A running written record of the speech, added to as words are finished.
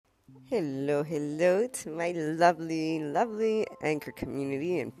Hello to my lovely Anchor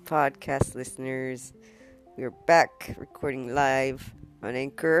community and podcast listeners. We are back recording live on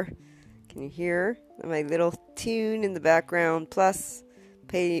Anchor. Can you hear my little tune in the background? Plus,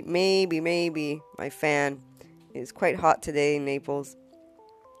 maybe my fan is quite hot today in Naples,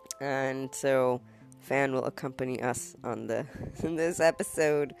 and so fan will accompany us on the in this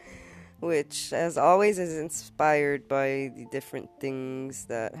episode, which, as always, is inspired by the different things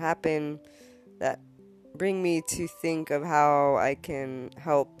that happen that bring me to think of how I can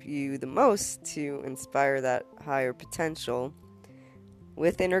help you the most to inspire that higher potential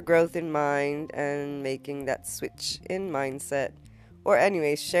with inner growth in mind and making that switch in mindset, or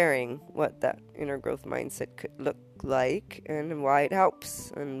anyway, sharing what that inner growth mindset could look like and why it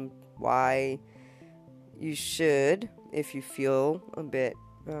helps and why you should, if you feel a bit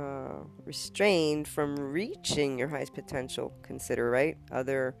restrained from reaching your highest potential, consider, right?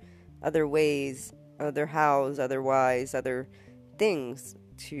 Other ways, other hows, other whys, other things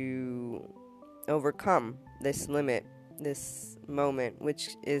to overcome this limit, this moment, which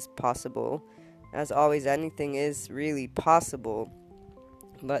is possible. As always, anything is really possible,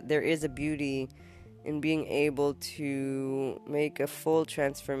 but there is a beauty in being able to make a full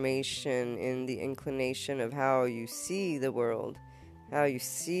transformation in the inclination of how you see the world, how you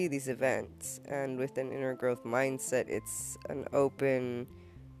see these events. And with an inner growth mindset, it's an open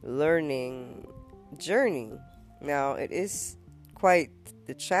learning journey. Now, it is quite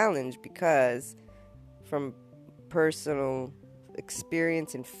the challenge because from personal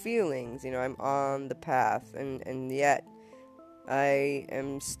experience and feelings, I'm on the path, and yet I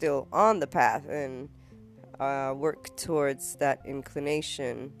am still on the path and work towards that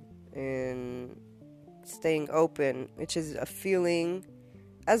inclination in staying open, which is a feeling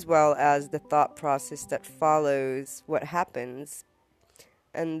as well as the thought process that follows what happens,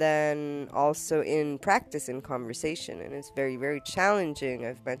 and then also in practice, in conversation. And it's very, very challenging.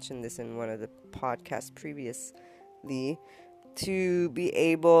 I've mentioned this in one of the podcasts previously, to be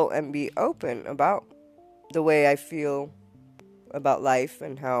able and be open about the way I feel about life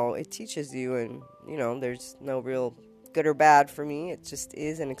and how it teaches you. And there's no real good or bad for me. It just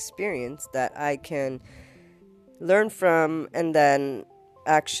is an experience that I can learn from and then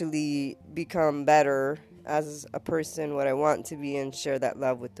actually become better as a person, what I want to be, and share that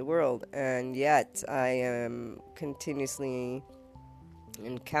love with the world. And yet I am continuously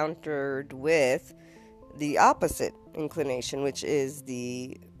encountered with the opposite inclination, which is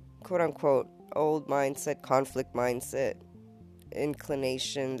the quote-unquote old mindset, conflict mindset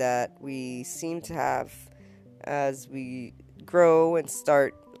inclination that we seem to have as we grow and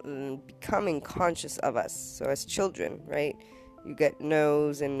start becoming conscious of us. So as children, right, you get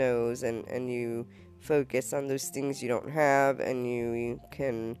no's and you focus on those things you don't have, and you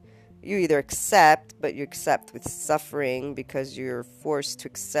either accept, but you accept with suffering because you're forced to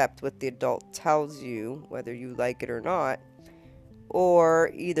accept what the adult tells you, whether you like it or not.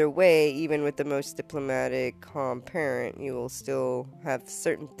 Or either way, even with the most diplomatic, calm parent, you will still have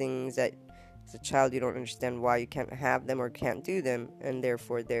certain things that as a child you don't understand why you can't have them or can't do them, and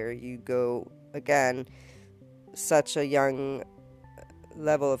therefore there you go again, such a young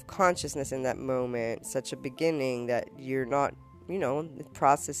level of consciousness in that moment, such a beginning that you're not, the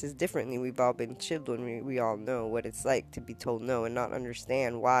process is differently. We've all been children. We all know what it's like to be told no and not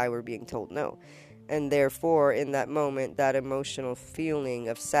understand why we're being told no. And therefore, in that moment, that emotional feeling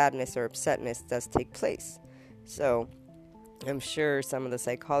of sadness or upsetness does take place. So I'm sure some of the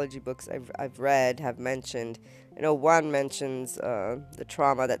psychology books I've read have mentioned, one mentions the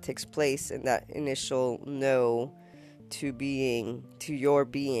trauma that takes place in that initial no to your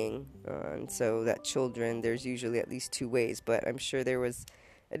being. And so that children, there's usually at least two ways, but I'm sure there was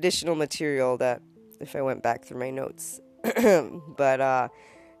additional material that if I went back through my notes. But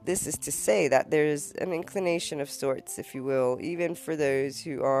this is to say that there's an inclination of sorts, if you will, even for those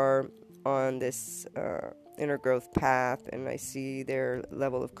who are on this inner growth path, and I see their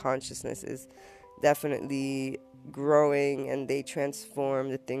level of consciousness is definitely growing and they transform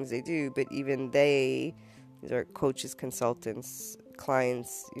the things they do. But even these are coaches, consultants,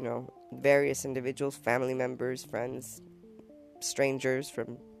 clients, various individuals, family members, friends, strangers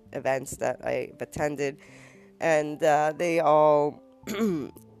from events that I've attended, and they all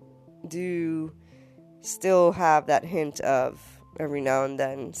do still have that hint of every now and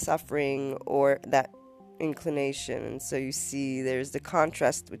then suffering or that inclination. And so you see there's the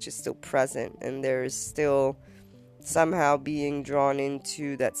contrast which is still present, and there's still somehow being drawn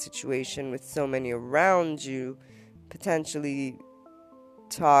into that situation with so many around you potentially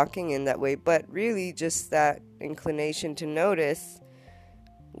talking in that way, but really just that inclination to notice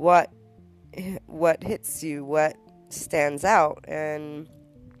what hits you, what stands out. And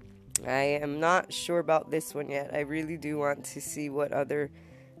I am not sure about this one yet. I really do want to see what other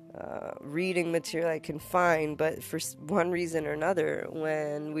reading material I can find, but for one reason or another,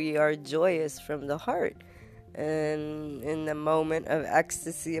 when we are joyous from the heart and in the moment of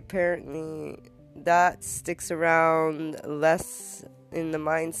ecstasy, apparently that sticks around less in the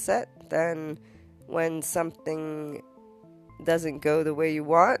mindset than when something doesn't go the way you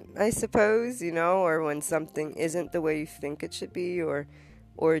want, I suppose, or when something isn't the way you think it should be,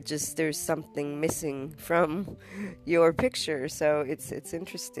 or just there's something missing from your picture. So it's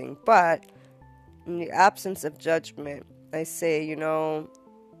interesting. But in the absence of judgment, I say,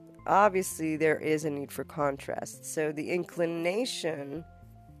 obviously there is a need for contrast. So the inclination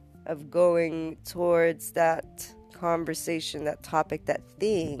of going towards that conversation, that topic, that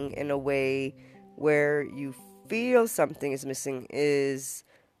thing in a way where you feel something is missing is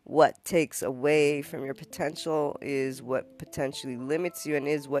what takes away from your potential, is what potentially limits you, and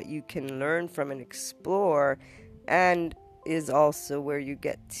is what you can learn from and explore, and is also where you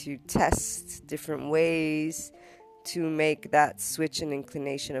get to test different ways to make that switch in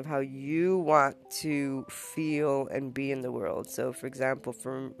inclination of how you want to feel and be in the world. So, for example,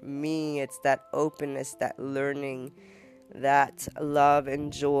 for me, it's that openness, that learning, that love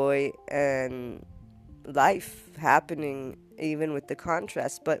and joy and life happening even with the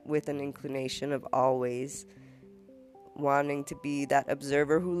contrast, but with an inclination of always wanting to be that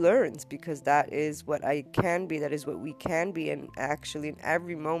observer who learns, because that is what I can be, that is what we can be. And actually in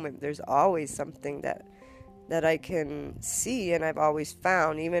every moment there's always something that I can see, and I've always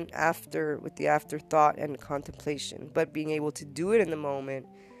found, even after, with the afterthought and contemplation. But being able to do it in the moment,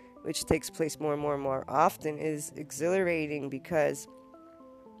 which takes place more and more and more often, is exhilarating, because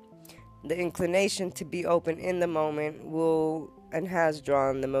the inclination to be open in the moment will and has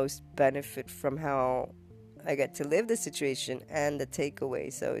drawn the most benefit from how I get to live the situation and the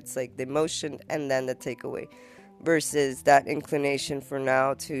takeaway. So it's like the emotion and then the takeaway, versus that inclination for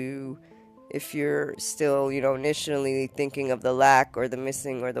now to, if you're still, initially thinking of the lack or the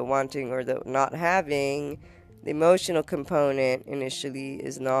missing or the wanting or the not having, the emotional component initially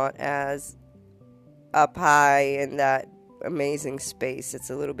is not as up high in that amazing space. It's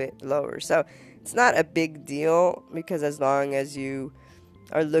a little bit lower. So it's not a big deal, because as long as you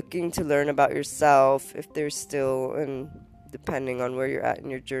are looking to learn about yourself, if there's still, and depending on where you're at in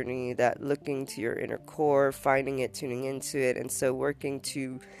your journey, that looking to your inner core, finding it, tuning into it, and so working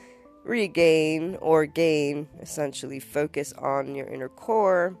to regain or gain, essentially focus on your inner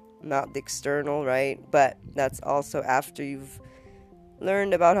core, not the external, right? But that's also after you've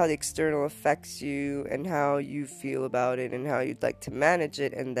learned about how the external affects you and how you feel about it and how you'd like to manage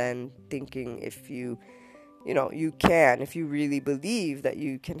it, and then thinking if you can, if you really believe that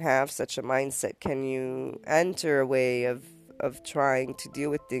you can have such a mindset, can you enter a way of trying to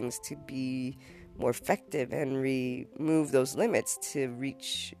deal with things to be more effective and remove those limits to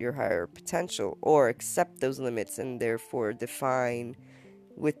reach your higher potential, or accept those limits and therefore define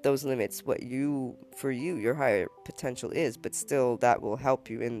with those limits what your higher potential is. But still, that will help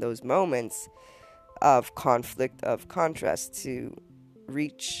you in those moments of conflict, of contrast, to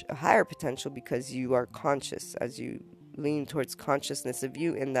reach a higher potential, because you are conscious. As you lean towards consciousness of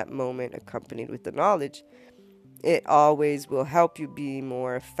you in that moment, accompanied with the knowledge, it always will help you be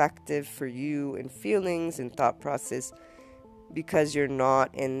more effective for you in feelings and thought process, because you're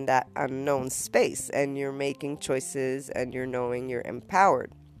not in that unknown space and you're making choices and you're knowing you're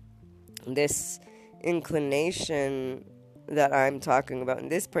empowered. This inclination that I'm talking about in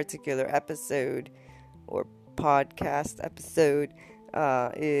this particular episode or podcast episode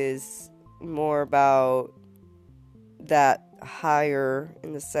is more about that higher,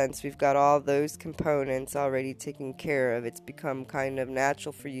 in the sense we've got all those components already taken care of. It's become kind of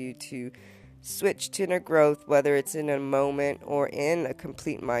natural for you to switch to inner growth, whether it's in a moment or in a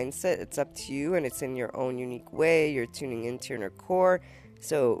complete mindset. It's up to you, and it's in your own unique way. You're tuning into your inner core.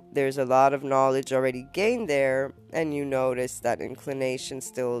 So there's a lot of knowledge already gained there, and you notice that inclination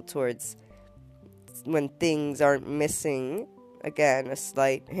still towards when things aren't missing. Again, a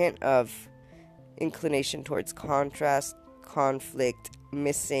slight hint of inclination towards contrast, conflict,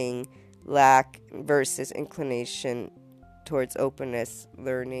 missing, lack, versus inclination towards openness,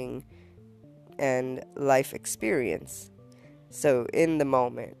 learning, and life experience. So in the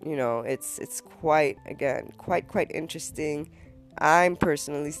moment, it's quite interesting. I'm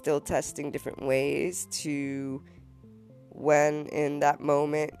personally still testing different ways to, when in that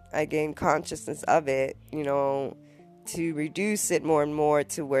moment I gain consciousness of it, to reduce it more and more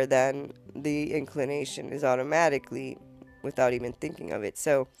to where then the inclination is automatically without even thinking of it.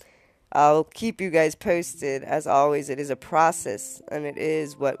 So I'll keep you guys posted. As always, it is a process, and it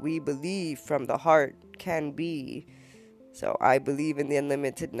is what we believe from the heart can be. So I believe in the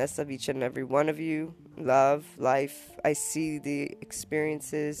unlimitedness of each and every one of you. Love, life. I see the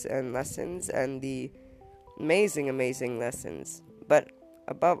experiences and lessons and the amazing, amazing lessons. But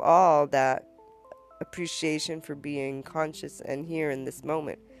above all, that appreciation for being conscious and here in this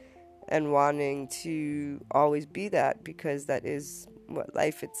moment and wanting to always be that, because that is what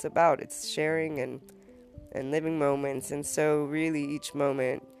life it's about. It's sharing and living moments. And so really each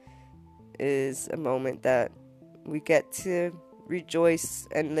moment is a moment that we get to rejoice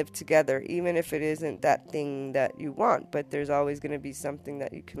and live together, even if it isn't that thing that you want, but there's always going to be something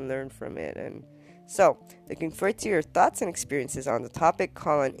that you can learn from it. And so, looking forward to your thoughts and experiences on the topic.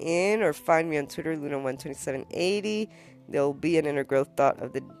 Call on in or find me on Twitter, Luna12780. There'll be an inner growth thought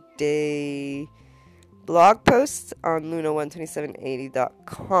of the day blog post on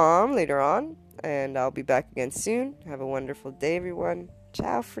Luna12780.com later on. And I'll be back again soon. Have a wonderful day, everyone.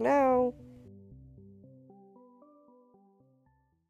 Ciao for now.